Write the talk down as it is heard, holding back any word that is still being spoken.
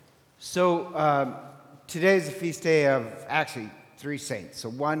So today is the feast day of actually three saints. So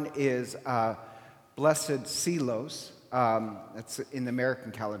one is Blessed Silos. That's in the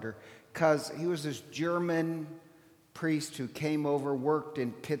American calendar, because he was this German priest who came over, worked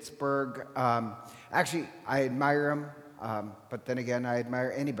in Pittsburgh. Actually, I admire him, but then again, I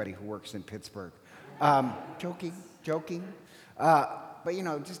admire anybody who works in Pittsburgh. Joking. But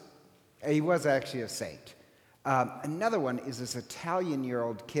just he was actually a saint. Another one is this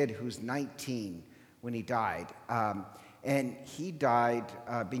Italian-year-old kid who's 19 when he died. And he died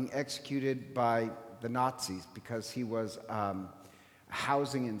being executed by the Nazis because he was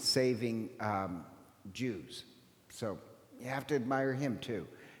housing and saving Jews. So you have to admire him too.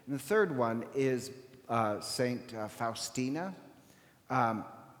 And the third one is Saint Faustina.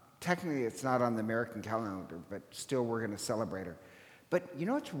 Technically, it's not on the American calendar, but still we're going to celebrate her. But you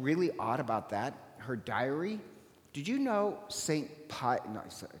know what's really odd about that? Her diary. Did you know Saint Pius, no,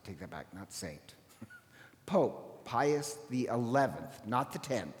 I take that back, not Saint. Pope Pius the 11th, not the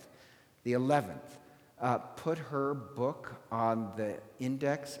 10th, the 11th, put her book on the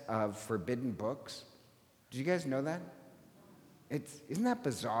index of forbidden books. Did you guys know that? Isn't that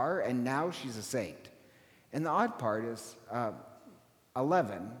bizarre? And now she's a saint. And the odd part is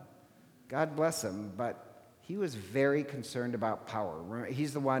 11, God bless him, but he was very concerned about power.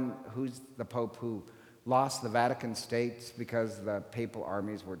 He's the one who's the Pope who lost the Vatican States because the papal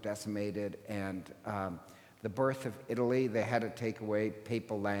armies were decimated, and the birth of Italy, they had to take away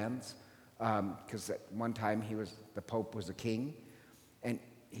papal lands because at one time the Pope was a king, and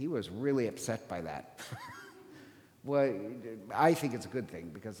he was really upset by that. Well, I think it's a good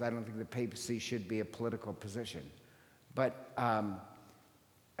thing because I don't think the papacy should be a political position. But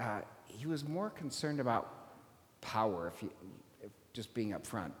he was more concerned about power, if just being up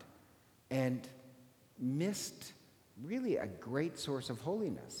front, and missed really a great source of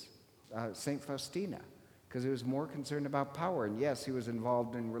holiness, St. Faustina, because he was more concerned about power. And yes, he was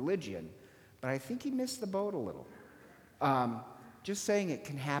involved in religion, but I think he missed the boat a little. Just saying it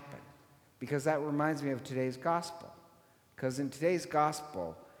can happen, because that reminds me of today's gospel. Because in today's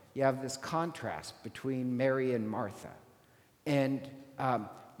gospel, you have this contrast between Mary and Martha. And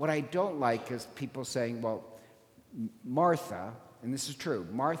what I don't like is people saying, well, Martha, and this is true,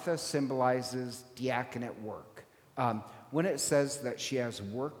 Martha symbolizes diaconate work. When it says that she has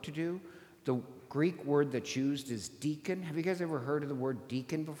work to do, the Greek word that's used is deacon. Have you guys ever heard of the word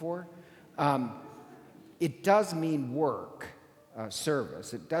deacon before? It does mean work,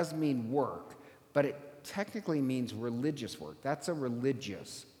 service. It does mean work, but it technically means religious work. That's a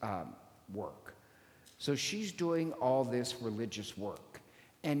religious work. So she's doing all this religious work.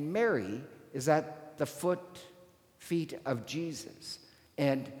 And Mary is at the feet of Jesus.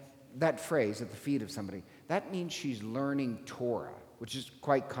 And that phrase, at the feet of somebody, that means she's learning Torah, which is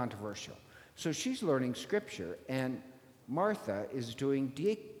quite controversial. So she's learning Scripture, and Martha is doing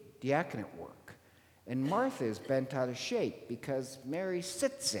diaconate work. And Martha is bent out of shape because Mary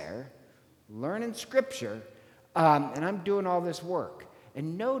sits there learning Scripture, and I'm doing all this work.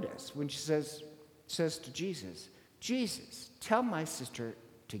 And notice when she says to Jesus, Jesus, tell my sister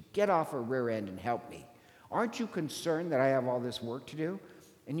to get off her rear end and help me. Aren't you concerned that I have all this work to do?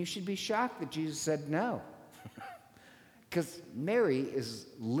 And you should be shocked that Jesus said no. Because Mary is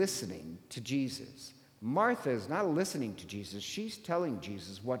listening to Jesus. Martha is not listening to Jesus. She's telling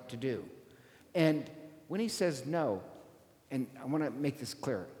Jesus what to do. And when he says no, and I want to make this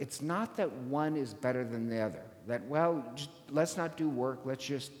clear, it's not that one is better than the other. That, well, let's not do work, let's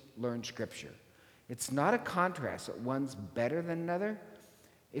just learn Scripture. It's not a contrast that one's better than another.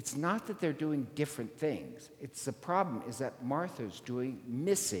 It's not that they're doing different things. It's the problem is that Martha's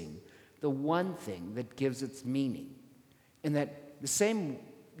missing the one thing that gives its meaning. And that the same,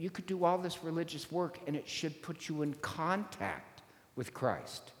 you could do all this religious work and it should put you in contact with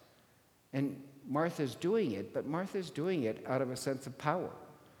Christ. And Martha's doing it, but Martha's doing it out of a sense of power.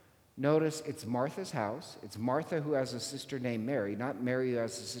 Notice it's Martha's house. It's Martha who has a sister named Mary, not Mary who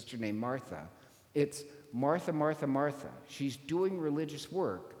has a sister named Martha. It's Martha, Martha, Martha. She's doing religious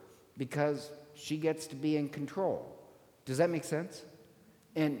work because she gets to be in control. Does that make sense?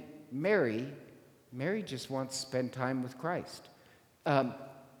 And Mary just wants to spend time with Christ.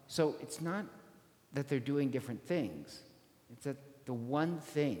 So it's not that they're doing different things. It's that the one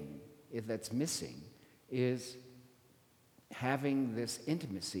thing that's missing is having this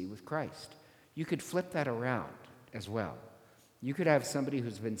intimacy with Christ. You could flip that around as well. You could have somebody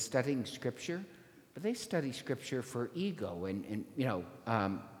who's been studying Scripture, but they study Scripture for ego and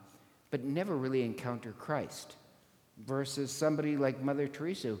but never really encounter Christ. Versus somebody like Mother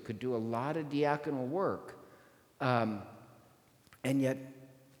Teresa who could do a lot of diaconal work, and yet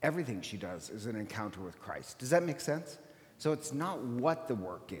everything she does is an encounter with Christ. Does that make sense? So it's not what the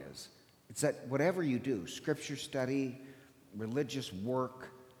work is. It's that whatever you do, scripture study, religious work,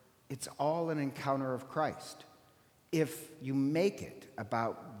 it's all an encounter of Christ. If you make it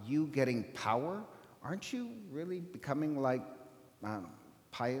about you getting power, aren't you really becoming like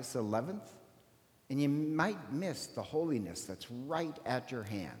Pius XI? And you might miss the holiness that's right at your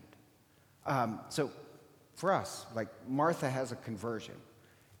hand. So for us, like Martha has a conversion.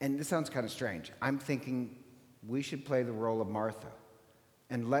 And this sounds kind of strange. I'm thinking we should play the role of Martha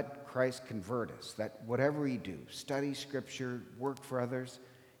and let Christ convert us, that whatever we do, study scripture, work for others,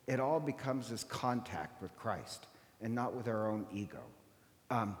 it all becomes this contact with Christ and not with our own ego.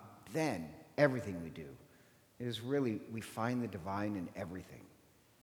 Then everything we do is really, we find the divine in everything.